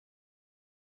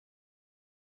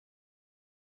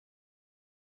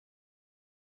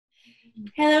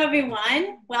Hello,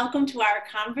 everyone. Welcome to our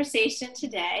conversation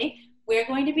today. We're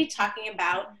going to be talking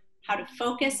about how to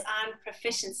focus on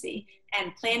proficiency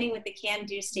and planning with the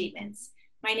can-do statements.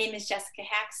 My name is Jessica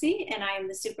Haxhi, and I am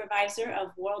the supervisor of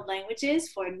world languages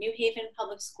for New Haven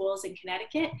Public Schools in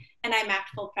Connecticut, and I'm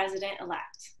ACTFL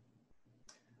president-elect.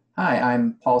 Hi,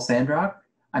 I'm Paul Sandrock.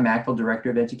 I'm ACTFL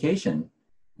Director of Education.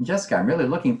 And Jessica, I'm really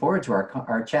looking forward to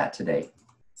our chat today.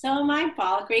 So am I,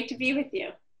 Paul. Great to be with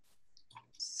you.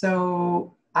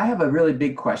 So I have a really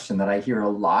big question that I hear a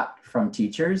lot from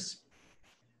teachers,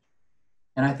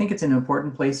 and I think it's an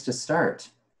important place to start.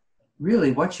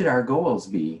 Really, what should our goals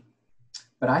be?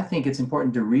 But I think it's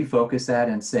important to refocus that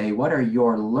and say, what are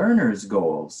your learners'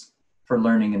 goals for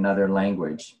learning another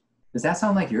language? Does that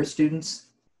sound like your students?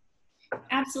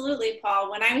 Absolutely,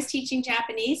 Paul. When I was teaching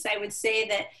Japanese, I would say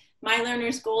that my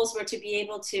learners' goals were to be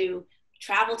able to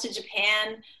travel to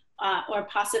Japan or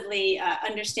possibly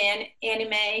understand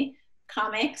anime,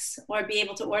 comics, or be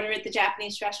able to order at the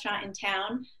Japanese restaurant in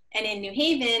town. And in New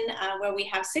Haven, where we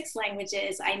have 6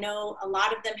 languages, I know a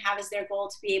lot of them have as their goal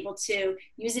to be able to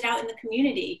use it out in the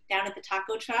community, down at the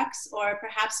taco trucks, or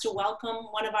perhaps to welcome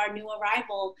one of our new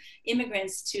arrival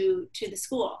immigrants to the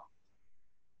school.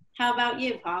 How about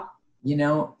you, Paul? You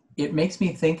know, it makes me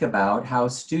think about how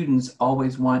students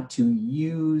always want to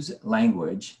use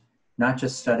language, not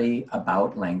just study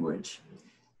about language.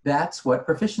 That's what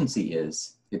proficiency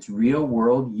is. It's real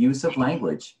world use of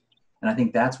language. And I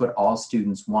think that's what all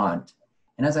students want.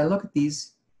 And as I look at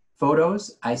these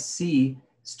photos, I see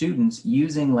students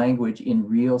using language in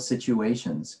real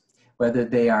situations, whether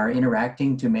they are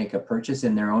interacting to make a purchase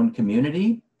in their own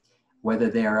community, whether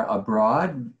they are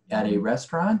abroad at a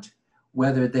restaurant,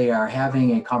 whether they are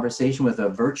having a conversation with a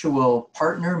virtual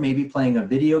partner, maybe playing a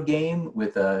video game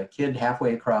with a kid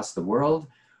halfway across the world,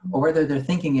 or whether they're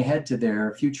thinking ahead to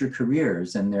their future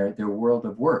careers and their world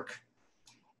of work.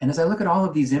 And as I look at all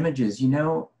of these images, you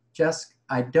know, Jess,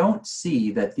 I don't see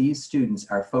that these students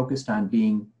are focused on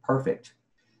being perfect.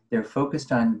 They're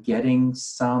focused on getting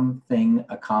something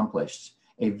accomplished,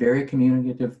 a very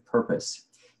communicative purpose.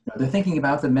 You know, they're thinking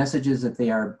about the messages that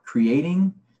they are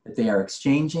creating, that they are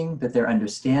exchanging, that they're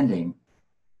understanding.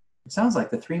 It sounds like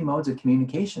the 3 modes of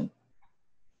communication. Do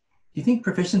you think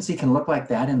proficiency can look like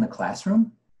that in the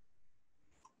classroom?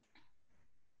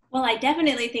 Well, I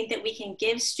definitely think that we can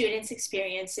give students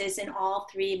experiences in all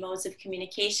 3 modes of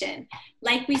communication.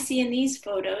 Like we see in these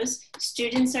photos,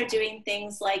 students are doing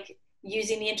things like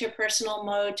using the interpersonal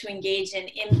mode to engage in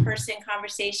in-person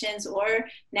conversations, or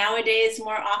nowadays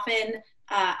more often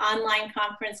online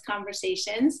conference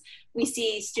conversations. We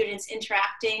see students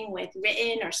interacting with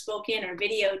written or spoken or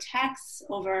video texts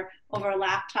over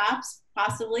laptops,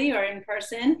 possibly, or in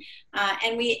person.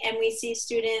 And we see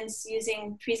students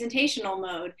using presentational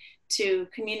mode to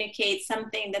communicate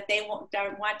something that they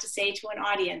want to say to an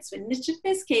audience. In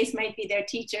this case might be their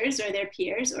teachers or their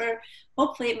peers, or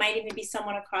hopefully it might even be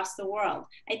someone across the world.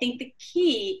 I think the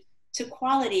key to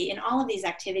quality in all of these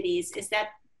activities is that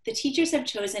the teachers have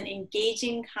chosen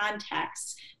engaging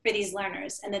contexts for these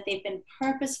learners, and that they've been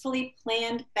purposefully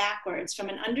planned backwards from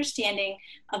an understanding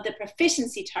of the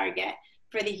proficiency target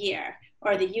for the year,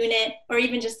 or the unit, or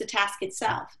even just the task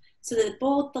itself, so that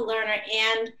both the learner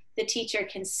and the teacher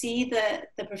can see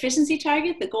the proficiency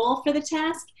target, the goal for the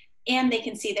task, and they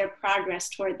can see their progress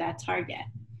toward that target.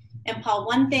 And Paul,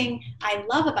 one thing I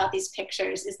love about these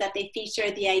pictures is that they feature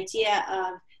the idea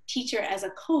of teacher as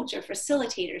a coach or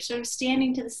facilitator, sort of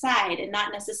standing to the side and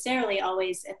not necessarily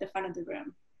always at the front of the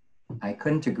room. I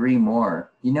couldn't agree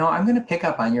more. You know, I'm going to pick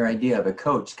up on your idea of a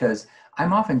coach, because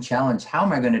I'm often challenged, how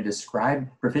am I going to describe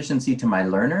proficiency to my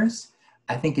learners?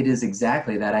 I think it is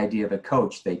exactly that idea of a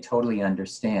coach. They totally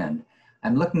understand.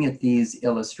 I'm looking at these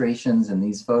illustrations and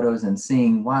these photos and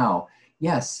seeing, wow,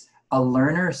 yes, a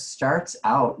learner starts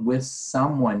out with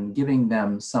someone giving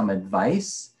them some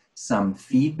advice, some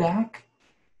feedback,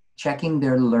 checking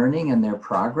their learning and their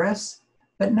progress,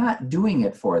 but not doing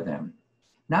it for them,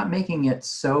 not making it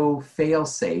so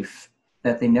fail-safe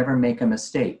that they never make a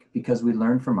mistake, because we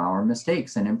learn from our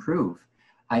mistakes and improve.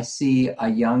 I see a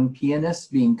young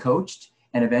pianist being coached,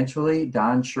 and eventually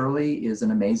Don Shirley is an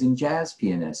amazing jazz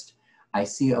pianist. I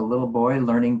see a little boy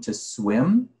learning to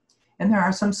swim, and there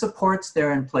are some supports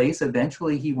there in place.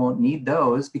 Eventually he won't need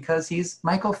those because he's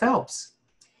Michael Phelps.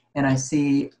 And I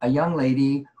see a young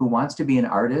lady who wants to be an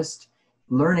artist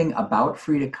learning about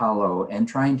Frida Kahlo and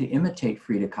trying to imitate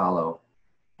Frida Kahlo.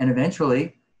 And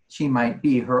eventually she might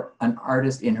be an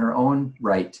artist in her own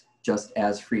right, just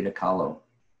as Frida Kahlo.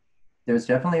 There's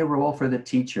definitely a role for the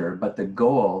teacher, but the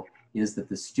goal is that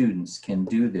the students can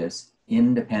do this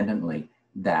independently.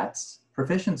 That's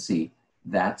proficiency.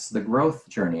 That's the growth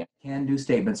journey. Can-do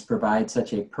statements provide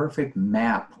such a perfect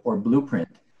map or blueprint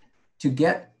to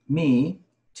get me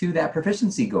to that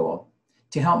proficiency goal,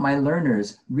 to help my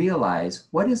learners realize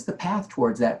what is the path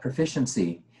towards that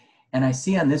proficiency. And I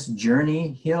see on this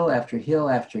journey, hill after hill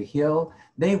after hill,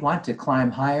 they want to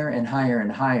climb higher and higher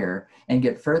and higher and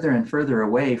get further and further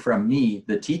away from me,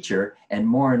 the teacher, and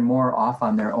more off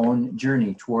on their own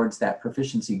journey towards that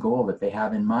proficiency goal that they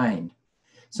have in mind.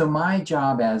 So my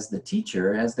job as the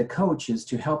teacher, as the coach, is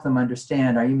to help them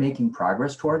understand, are you making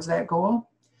progress towards that goal?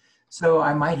 So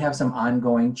I might have some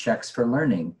ongoing checks for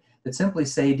learning that simply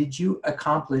say, did you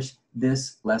accomplish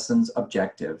this lesson's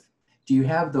objective? Do you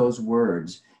have those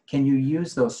words? Can you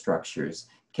use those structures?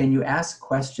 Can you ask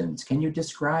questions? Can you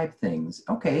describe things?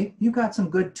 Okay, you've got some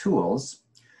good tools.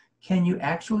 Can you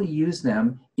actually use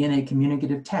them in a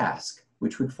communicative task,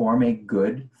 which would form a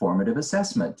good formative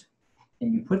assessment?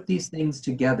 And you put these things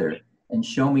together and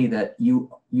show me that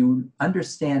you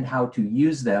understand how to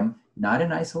use them, not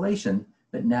in isolation,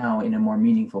 but now in a more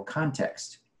meaningful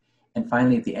context. And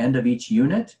finally, at the end of each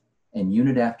unit, and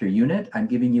unit after unit, I'm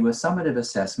giving you a summative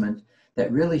assessment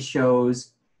that really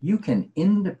shows you can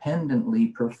independently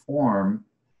perform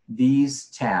these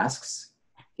tasks,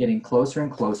 getting closer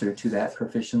and closer to that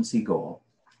proficiency goal.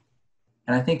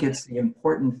 And I think it's the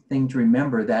important thing to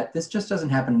remember that this just doesn't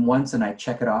happen once and I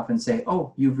check it off and say,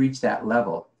 oh, you've reached that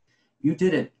level. You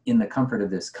did it in the comfort of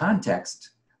this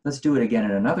context. Let's do it again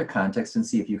in another context and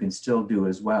see if you can still do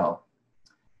as well.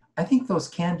 I think those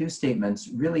can-do statements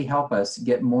really help us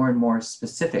get more and more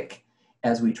specific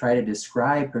as we try to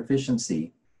describe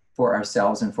proficiency for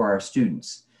ourselves and for our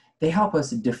students. They help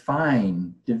us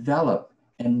define, develop,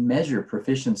 and measure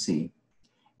proficiency.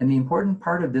 And the important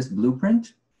part of this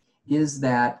blueprint is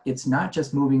that it's not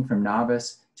just moving from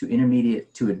novice to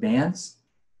intermediate to advanced.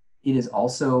 It is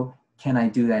also, can I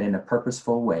do that in a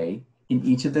purposeful way in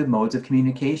each of the modes of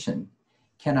communication?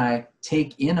 Can I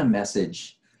take in a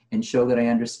message and show that I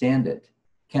understand it?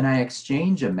 Can I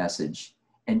exchange a message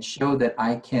and show that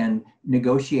I can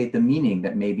negotiate the meaning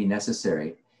that may be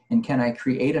necessary? And can I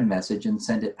create a message and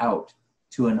send it out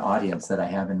to an audience that I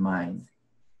have in mind?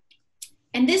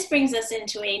 And this brings us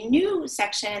into a new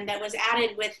section that was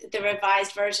added with the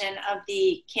revised version of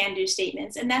the can-do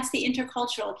statements, and that's the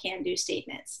intercultural can-do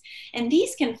statements. And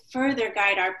these can further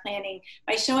guide our planning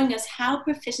by showing us how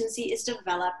proficiency is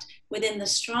developed within the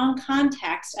strong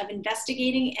context of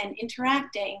investigating and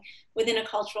interacting within a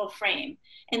cultural frame.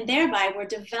 And thereby, we're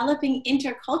developing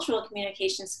intercultural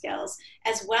communication skills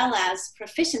as well as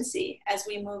proficiency as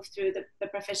we move through the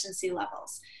proficiency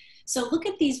levels. So look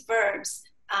at these verbs.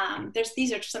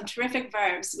 These are some terrific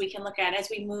verbs we can look at as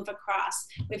we move across.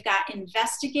 We've got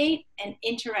investigate and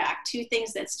interact, two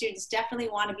things that students definitely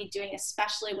want to be doing,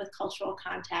 especially with cultural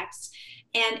contexts.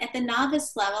 And at the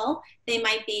novice level, they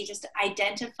might be just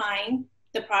identifying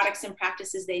the products and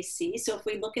practices they see. So if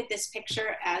we look at this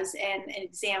picture as an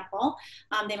example,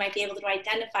 they might be able to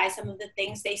identify some of the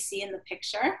things they see in the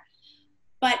picture.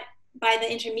 But by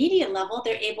the intermediate level,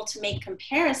 they're able to make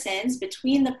comparisons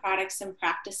between the products and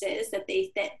practices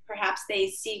that perhaps they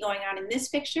see going on in this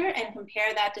picture and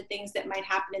compare that to things that might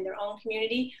happen in their own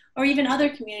community or even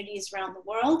other communities around the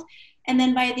world. And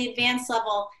then by the advanced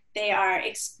level, they are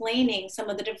explaining some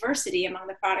of the diversity among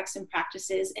the products and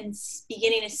practices and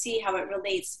beginning to see how it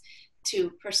relates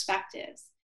to perspectives.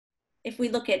 If we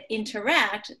look at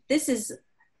interact, this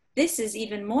is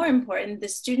even more important. The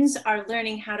students are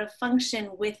learning how to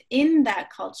function within that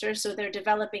culture, so they're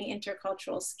developing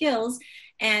intercultural skills.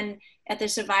 And at the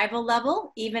survival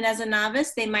level, even as a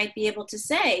novice, they might be able to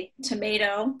say,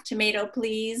 tomato, tomato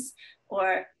please,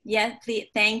 or yeah, please,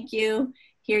 thank you,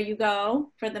 here you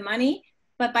go for the money.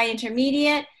 But by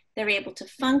intermediate, they're able to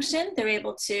function, they're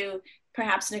able to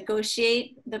perhaps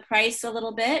negotiate the price a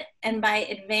little bit. And by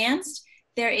advanced,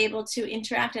 they're able to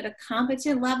interact at a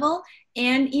competent level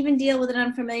and even deal with an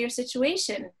unfamiliar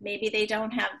situation. Maybe they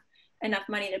don't have enough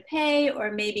money to pay,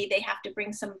 or maybe they have to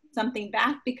bring something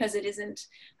back because it isn't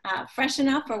fresh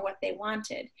enough or what they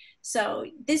wanted. So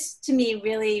this to me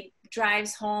really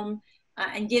drives home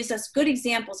and gives us good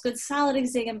examples, good solid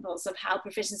examples of how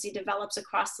proficiency develops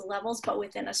across the levels, but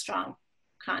within a strong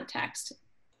context.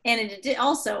 And it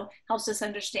also helps us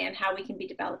understand how we can be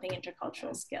developing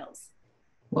intercultural skills.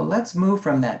 Well, let's move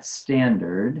from that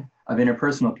standard of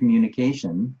interpersonal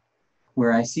communication,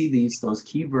 where I see those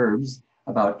key verbs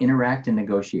about interact and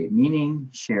negotiate meaning,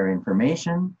 share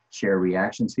information, share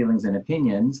reactions, feelings, and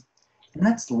opinions. And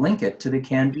let's link it to the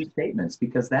can-do statements,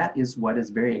 because that is what is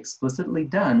very explicitly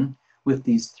done with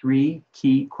these three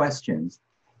key questions.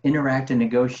 Interact and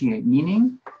negotiate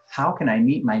meaning. How can I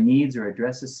meet my needs or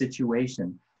address a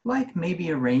situation? like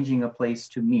maybe arranging a place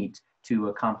to meet to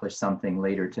accomplish something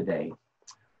later today.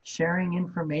 Sharing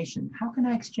information. How can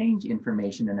I exchange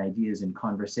information and ideas in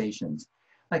conversations?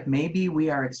 Like maybe we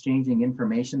are exchanging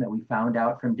information that we found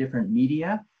out from different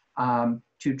media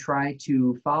to try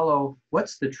to follow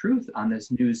what's the truth on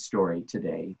this news story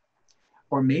today.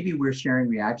 Or maybe we're sharing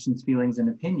reactions, feelings, and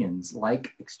opinions,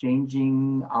 like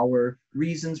exchanging our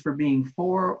reasons for being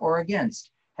for or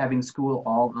against having school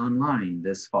all online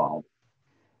this fall.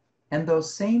 And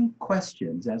those same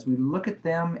questions, as we look at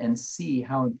them and see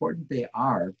how important they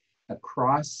are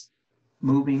across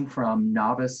moving from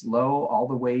novice low all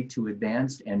the way to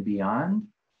advanced and beyond,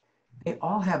 they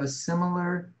all have a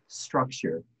similar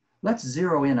structure. Let's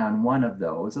zero in on one of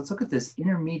those. Let's look at this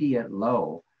intermediate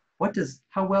low.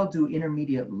 How well do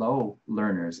intermediate low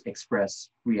learners express,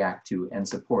 react to, and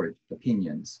support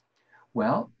opinions?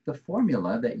 Well, the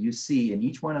formula that you see in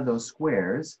each one of those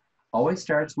squares always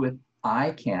starts with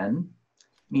I can,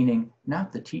 meaning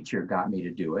not the teacher got me to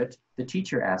do it. The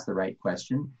teacher asked the right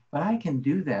question, but I can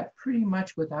do that pretty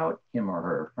much without him or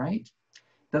her, right?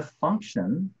 The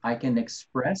function, I can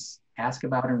express, ask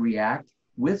about, and react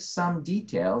with some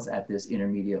details at this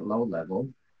intermediate low level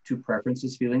to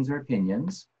preferences, feelings, or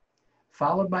opinions,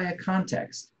 followed by a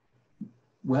context.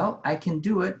 Well, I can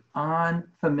do it on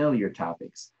familiar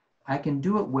topics. I can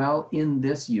do it well in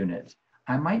this unit.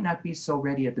 I might not be so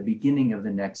ready at the beginning of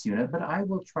the next unit, but I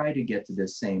will try to get to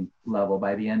this same level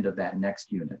by the end of that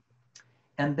next unit.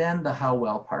 And then the how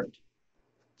well part.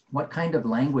 What kind of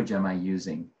language am I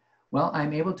using? Well,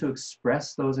 I'm able to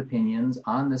express those opinions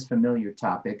on this familiar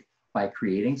topic by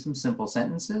creating some simple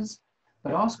sentences,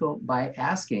 but also by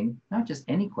asking not just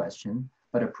any question,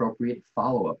 but appropriate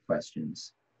follow-up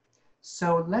questions.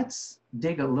 So let's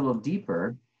dig a little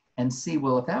deeper and see,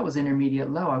 well, if that was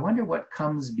intermediate low, I wonder what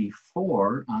comes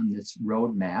before on this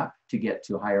roadmap to get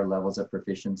to higher levels of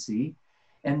proficiency,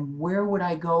 and where would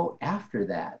I go after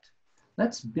that?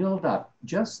 Let's build up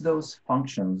just those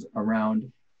functions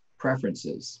around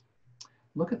preferences.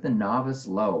 Look at the novice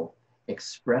low,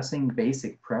 expressing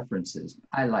basic preferences.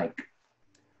 I like.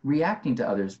 Reacting to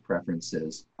others'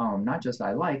 preferences. Not just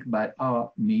I like, but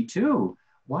me too.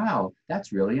 Wow,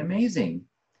 that's really amazing.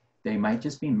 They might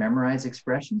just be memorized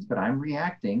expressions, but I'm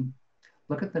reacting.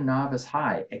 Look at the novice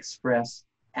high, express,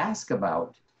 ask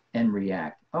about, and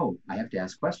react. Oh, I have to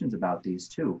ask questions about these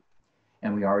too.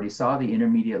 And we already saw the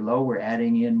intermediate low, we're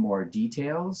adding in more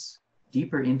details,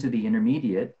 deeper into the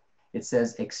intermediate. It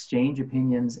says exchange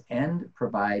opinions and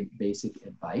provide basic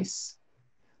advice.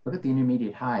 Look at the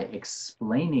intermediate high,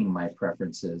 explaining my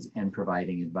preferences and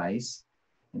providing advice.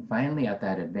 And finally, at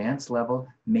that advanced level,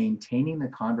 maintaining the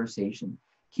conversation,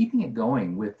 keeping it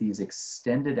going with these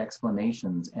extended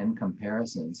explanations and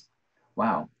comparisons.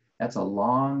 Wow, that's a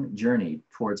long journey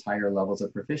towards higher levels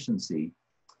of proficiency,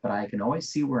 but I can always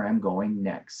see where I'm going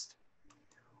next.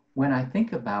 When I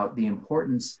think about the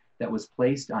importance that was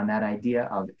placed on that idea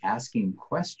of asking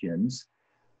questions,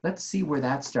 let's see where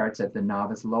that starts at the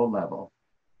novice low level.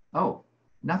 Oh,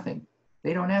 nothing.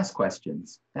 They don't ask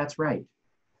questions. That's right.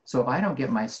 So if I don't get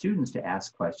my students to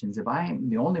ask questions, if I'm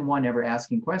the only one ever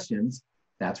asking questions,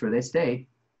 that's where they stay.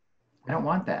 I don't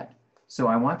want that. So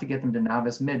I want to get them to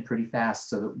novice mid pretty fast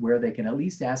so that where they can at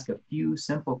least ask a few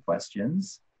simple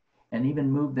questions and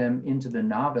even move them into the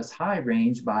novice high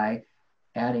range by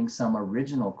adding some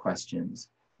original questions.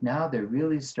 Now they're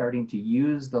really starting to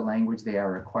use the language they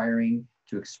are acquiring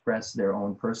to express their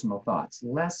own personal thoughts,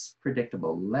 less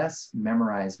predictable, less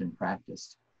memorized and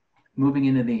practiced. Moving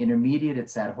into the intermediate,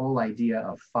 it's that whole idea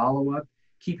of follow-up,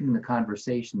 keeping the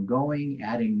conversation going,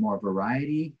 adding more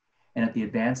variety, and at the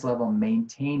advanced level,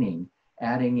 maintaining,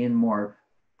 adding in more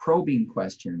probing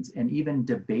questions, and even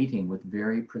debating with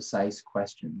very precise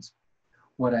questions.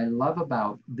 What I love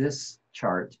about this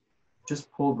chart,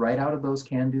 just pulled right out of those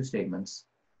can-do statements,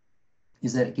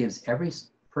 is that it gives every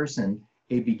person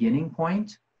a beginning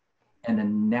point and a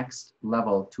next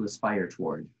level to aspire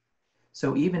toward.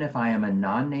 So even if I am a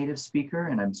non-native speaker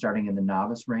and I'm starting in the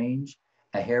novice range,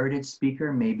 a heritage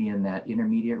speaker maybe in that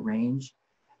intermediate range,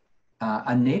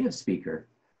 a native speaker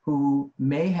who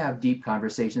may have deep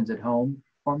conversations at home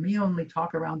or may only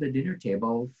talk around the dinner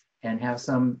table and have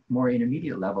some more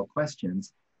intermediate level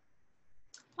questions.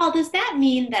 Paul, does that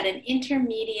mean that an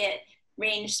intermediate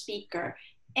range speaker,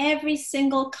 every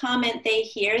single comment they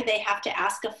hear, they have to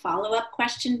ask a follow-up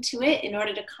question to it in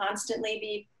order to constantly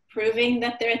be proving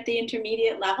that they're at the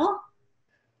intermediate level?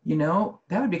 You know,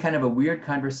 that would be kind of a weird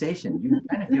conversation. You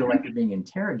kind of feel like you're being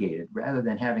interrogated rather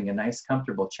than having a nice,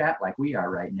 comfortable chat like we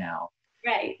are right now.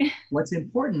 Right. What's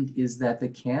important is that the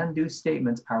can-do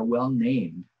statements are well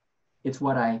named. It's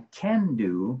what I can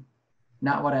do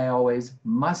not what I always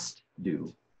must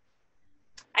do.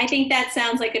 I think that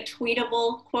sounds like a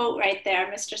tweetable quote right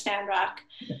there, Mr. Sandrock.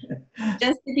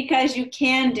 Just because you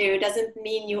can do doesn't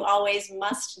mean you always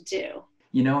must do.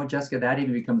 You know, Jessica, that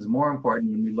even becomes more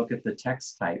important when we look at the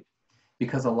text type,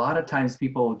 because a lot of times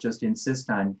people just insist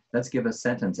on, let's give a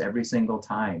sentence every single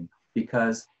time,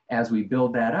 because as we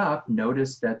build that up,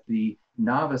 notice that the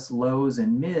novice lows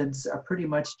and mids are pretty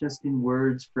much just in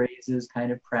words, phrases,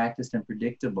 kind of practiced and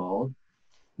predictable.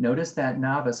 Notice that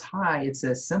novice high, it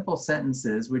says simple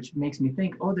sentences, which makes me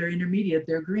think, oh, they're intermediate,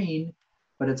 they're green,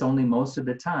 but it's only most of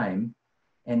the time.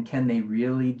 And can they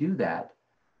really do that?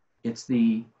 It's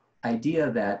the idea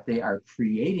that they are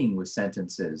creating with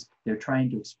sentences. They're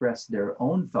trying to express their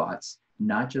own thoughts,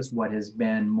 not just what has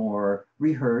been more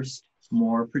rehearsed,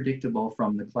 more predictable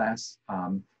from the class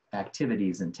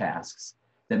activities and tasks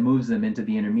that moves them into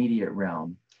the intermediate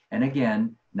realm. And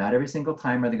again, not every single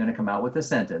time are they going to come out with a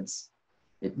sentence.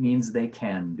 It means they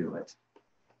can do it.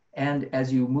 And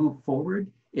as you move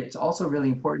forward, it's also really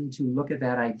important to look at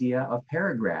that idea of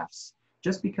paragraphs.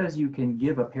 Just because you can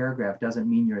give a paragraph doesn't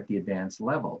mean you're at the advanced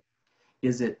level.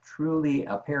 Is it truly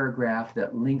a paragraph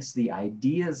that links the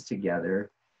ideas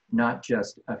together, not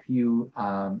just a few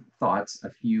thoughts,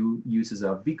 a few uses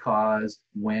of because,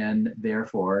 when,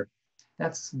 therefore?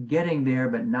 That's getting there,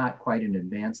 but not quite an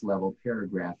advanced level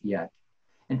paragraph yet.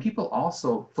 And people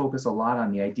also focus a lot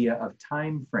on the idea of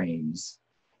time frames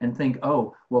and think,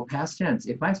 oh, well, past tense,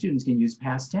 if my students can use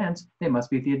past tense, they must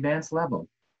be at the advanced level.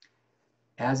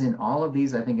 As in all of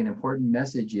these, I think an important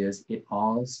message is it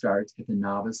all starts at the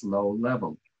novice low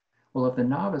level. Well, if the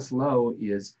novice low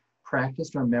is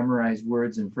practiced or memorized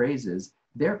words and phrases,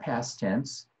 their past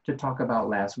tense to talk about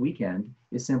last weekend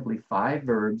is simply 5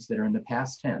 verbs that are in the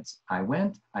past tense. I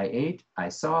went, I ate, I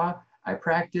saw, I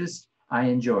practiced, I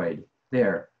enjoyed.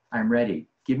 There, I'm ready.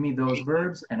 Give me those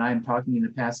verbs and I'm talking in the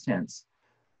past tense.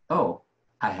 Oh,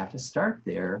 I have to start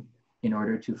there in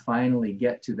order to finally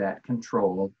get to that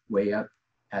control way up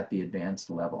at the advanced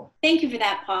level. Thank you for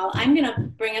that, Paul. I'm going to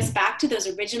bring us back to those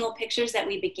original pictures that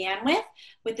we began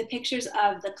with the pictures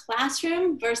of the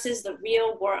classroom versus the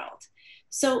real world.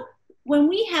 So when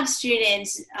we have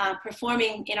students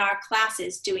performing in our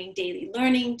classes, doing daily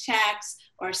learning checks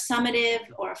or summative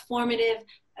or formative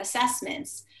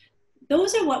assessments,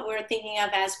 those are what we're thinking of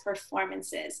as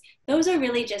performances. Those are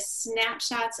really just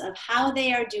snapshots of how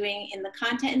they are doing in the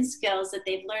content and skills that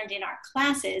they've learned in our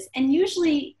classes. And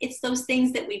usually it's those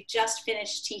things that we've just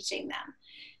finished teaching them.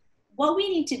 What we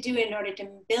need to do in order to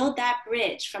build that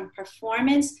bridge from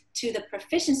performance to the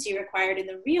proficiency required in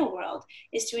the real world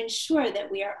is to ensure that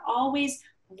we are always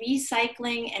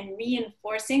recycling and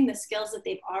reinforcing the skills that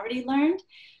they've already learned,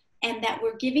 and that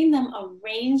we're giving them a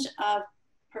range of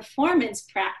performance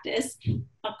practice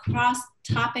across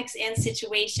topics and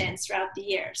situations throughout the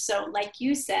year. So like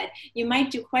you said, you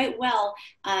might do quite well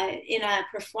in a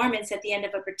performance at the end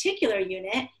of a particular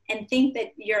unit and think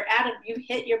that you've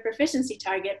hit your proficiency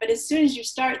target, but as soon as you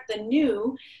start the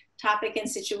new topic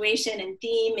and situation and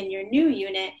theme in your new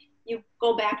unit, you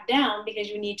go back down because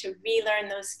you need to relearn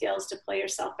those skills to pull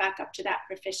yourself back up to that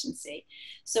proficiency.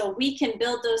 So we can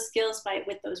build those skills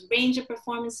with those range of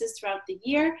performances throughout the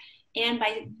year, and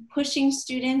by pushing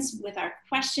students with our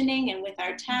questioning and with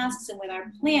our tasks and with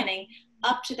our planning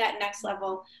up to that next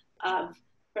level of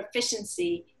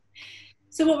proficiency.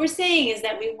 So what we're saying is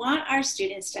that we want our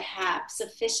students to have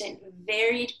sufficient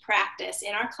varied practice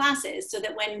in our classes so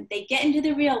that when they get into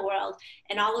the real world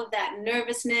and all of that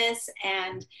nervousness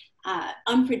and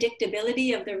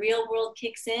unpredictability of the real world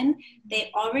kicks in, they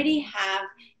already have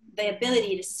the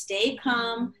ability to stay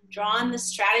calm, draw on the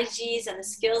strategies and the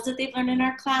skills that they've learned in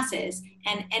our classes,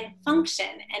 and function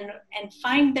and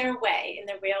find their way in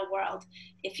the real world,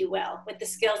 if you will, with the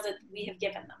skills that we have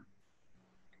given them.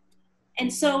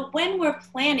 And so when we're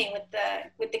planning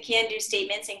with the can-do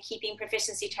statements and keeping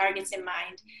proficiency targets in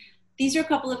mind, these are a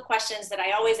couple of questions that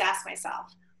I always ask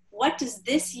myself. What does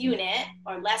this unit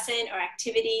or lesson or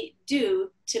activity do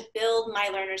to build my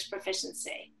learner's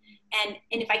proficiency? And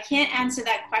if I can't answer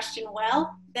that question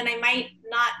well, then I might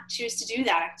not choose to do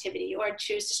that activity or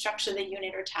choose to structure the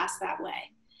unit or task that way.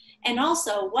 And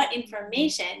also, what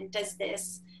information does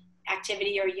this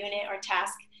activity or unit or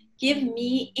task give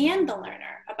me and the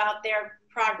learner about their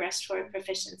progress toward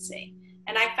proficiency?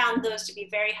 And I found those to be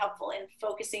very helpful in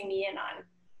focusing me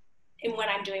in when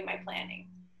I'm doing my planning.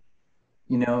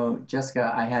 You know,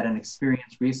 Jessica, I had an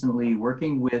experience recently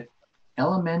working with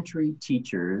elementary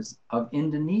teachers of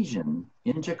Indonesian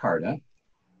in Jakarta.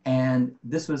 And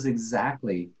this was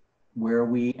exactly where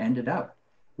we ended up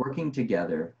working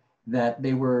together. that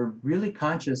they were really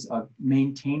conscious of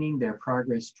maintaining their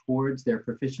progress towards their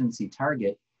proficiency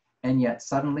target, and yet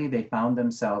suddenly they found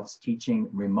themselves teaching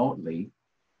remotely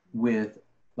with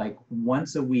like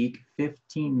once a week,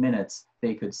 15 minutes,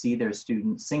 they could see their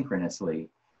students synchronously.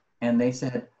 And they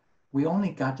said, we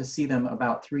only got to see them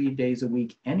about 3 days a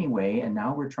week anyway, and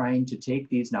now we're trying to take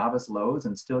these novice lows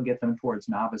and still get them towards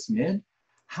novice mid.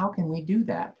 How can we do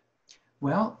that?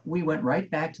 Well, we went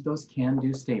right back to those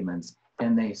can-do statements,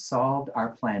 and they solved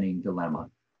our planning dilemma.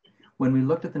 When we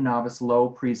looked at the novice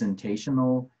low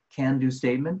presentational can-do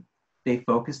statement, they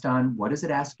focused on what is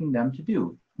it asking them to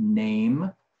do?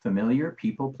 Name familiar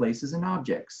people, places, and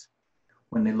objects.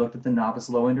 When they looked at the novice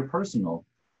low interpersonal,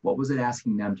 what was it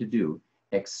asking them to do?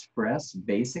 Express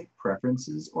basic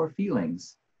preferences or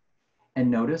feelings.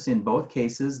 And notice in both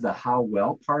cases, the how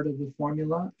well part of the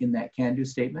formula in that can-do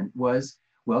statement was,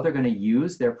 well, they're going to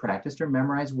use their practiced or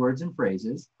memorized words and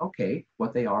phrases, okay,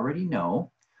 what they already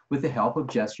know, with the help of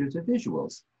gestures or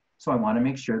visuals. So I want to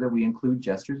make sure that we include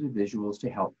gestures or visuals to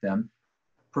help them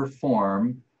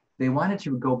perform. They wanted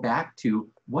to go back to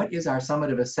what is our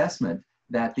summative assessment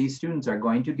that these students are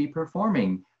going to be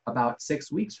performing about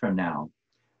 6 weeks from now.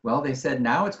 Well, they said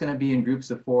now it's going to be in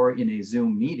groups of 4 in a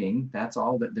Zoom meeting. That's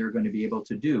all that they're going to be able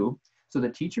to do. So the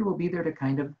teacher will be there to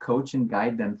kind of coach and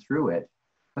guide them through it.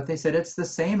 But they said it's the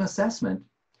same assessment.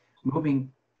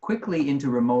 Moving quickly into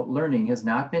remote learning has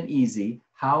not been easy.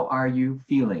 How are you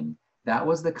feeling? That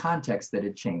was the context that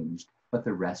had changed, but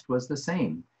the rest was the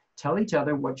same. Tell each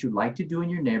other what you'd like to do in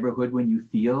your neighborhood when you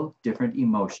feel different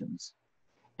emotions.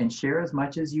 And share as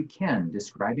much as you can,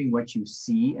 describing what you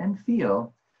see and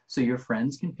feel so your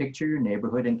friends can picture your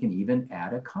neighborhood and can even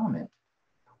add a comment.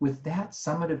 With that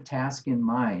summative task in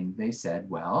mind, they said,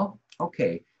 well,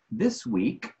 okay, this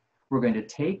week, we're going to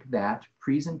take that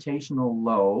presentational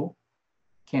low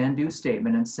can-do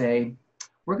statement and say,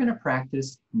 we're going to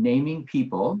practice naming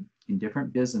people in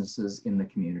different businesses in the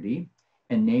community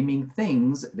and naming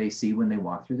things they see when they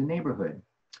walk through the neighborhood.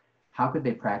 How could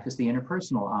they practice the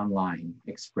interpersonal online,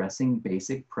 expressing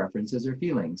basic preferences or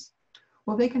feelings?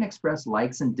 Well, they can express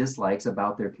likes and dislikes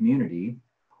about their community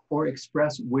or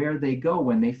express where they go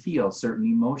when they feel certain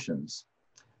emotions.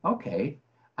 Okay,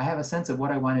 I have a sense of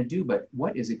what I want to do, but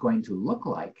what is it going to look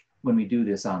like when we do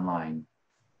this online?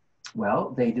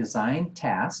 Well, they designed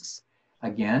tasks.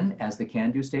 Again, as the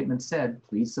can-do statement said,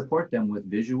 please support them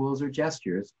with visuals or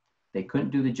gestures. They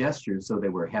couldn't do the gestures, so they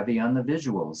were heavy on the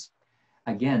visuals.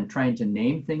 Again, trying to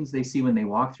name things they see when they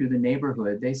walk through the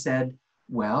neighborhood, they said,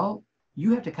 well,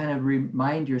 you have to kind of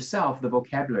remind yourself the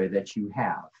vocabulary that you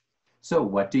have. So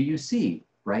what do you see?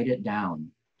 Write it down.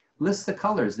 List the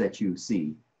colors that you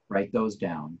see. Write those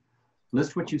down.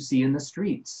 List what you see in the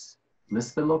streets.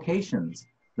 List the locations.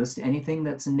 List anything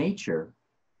that's nature.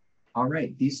 All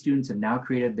right, these students have now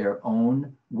created their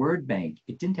own word bank.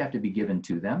 It didn't have to be given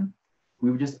to them.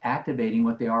 We were just activating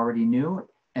what they already knew.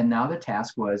 And now the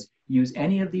task was use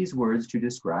any of these words to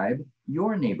describe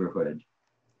your neighborhood.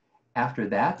 After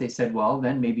that, they said, well,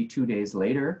 then maybe 2 days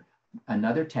later,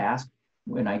 another task,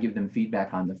 when I give them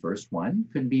feedback on the first one,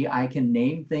 could be I can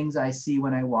name things I see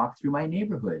when I walk through my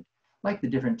neighborhood, like the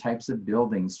different types of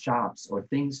buildings, shops, or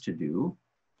things to do.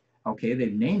 Okay,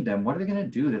 they've named them. What are they going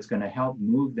to do that's going to help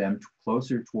move them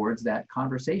closer towards that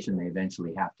conversation they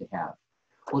eventually have to have?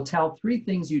 Well, tell 3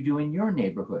 things you do in your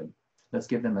neighborhood. Let's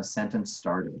give them a sentence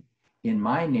starter. In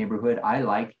my neighborhood, I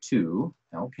like to.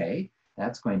 Okay,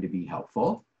 that's going to be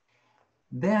helpful.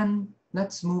 Then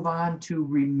let's move on to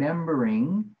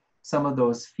remembering some of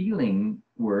those feeling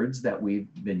words that we've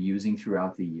been using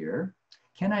throughout the year.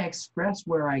 Can I express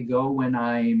where I go when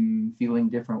I'm feeling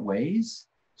different ways?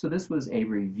 So this was a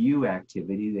review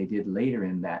activity they did later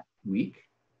in that week.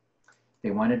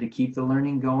 They wanted to keep the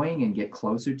learning going and get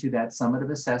closer to that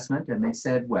summative assessment. And they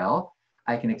said, well,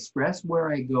 I can express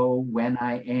where I go when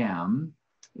I am,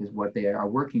 is what they are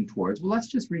working towards. Well, let's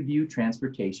just review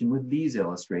transportation with these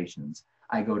illustrations.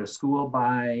 I go to school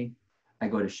by, I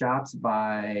go to shops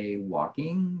by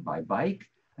walking, by bike.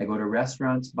 I go to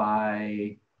restaurants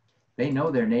by, they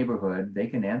know their neighborhood, they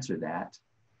can answer that.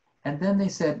 And then they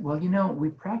said, well, you know, we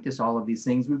practice all of these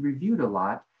things, we've reviewed a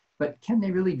lot, but can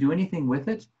they really do anything with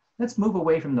it? Let's move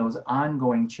away from those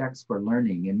ongoing checks for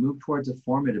learning and move towards a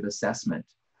formative assessment.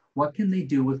 What can they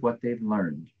do with what they've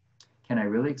learned? Can I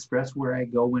really express where I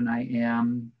go when I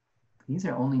am? These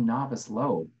are only novice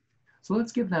low. So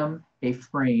let's give them a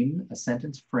frame, a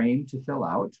sentence frame to fill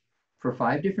out. For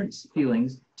 5 different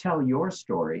feelings, tell your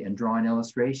story and draw an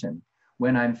illustration.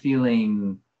 When I'm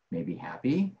feeling maybe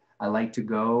happy, I like to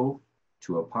go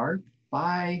to a park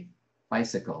by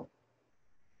bicycle.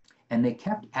 And they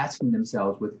kept asking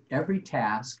themselves with every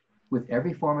task, with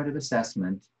every formative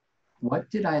assessment,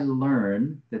 what did I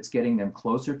learn that's getting them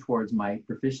closer towards my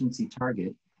proficiency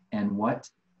target, and what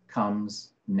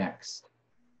comes next?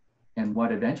 And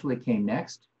what eventually came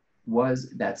next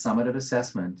was that summative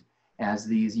assessment, as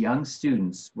these young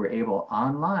students were able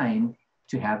online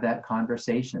to have that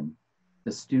conversation.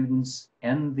 The students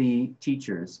and the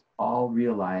teachers all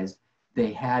realized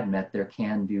they had met their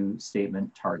can-do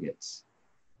statement targets.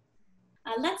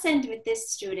 Let's end with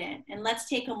this student, and let's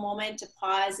take a moment to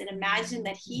pause and imagine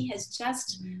that he has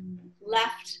just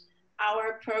left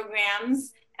our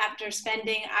programs after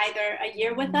spending either a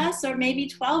year with us, or maybe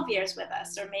 12 years with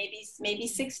us, or maybe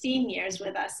 16 years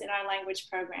with us in our language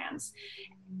programs.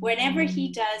 Whenever he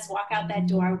does walk out that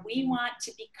door, we want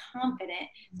to be confident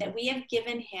that we have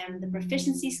given him the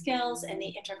proficiency skills and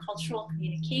the intercultural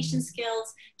communication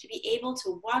skills to be able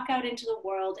to walk out into the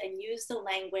world and use the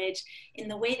language in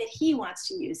the way that he wants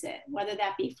to use it, whether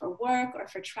that be for work or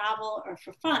for travel or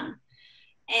for fun.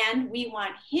 And we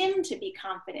want him to be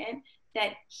confident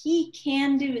that he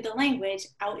can do the language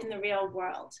out in the real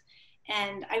world.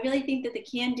 And I really think that the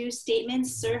can-do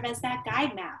statements serve as that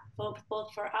guide map, both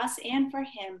for us and for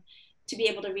him, to be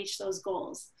able to reach those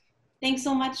goals. Thanks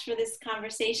so much for this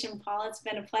conversation, Paul. It's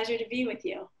been a pleasure to be with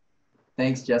you.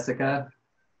 Thanks, Jessica.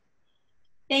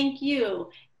 Thank you.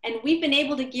 And we've been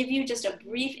able to give you just a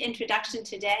brief introduction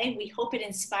today. We hope it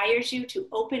inspires you to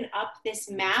open up this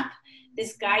map,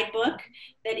 this guidebook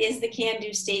that is the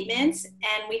can-do statements.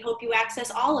 And we hope you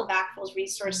access all of VACFL's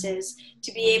resources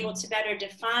to be able to better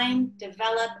define,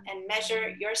 develop, and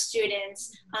measure your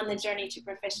students on the journey to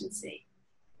proficiency.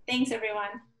 Thanks, everyone.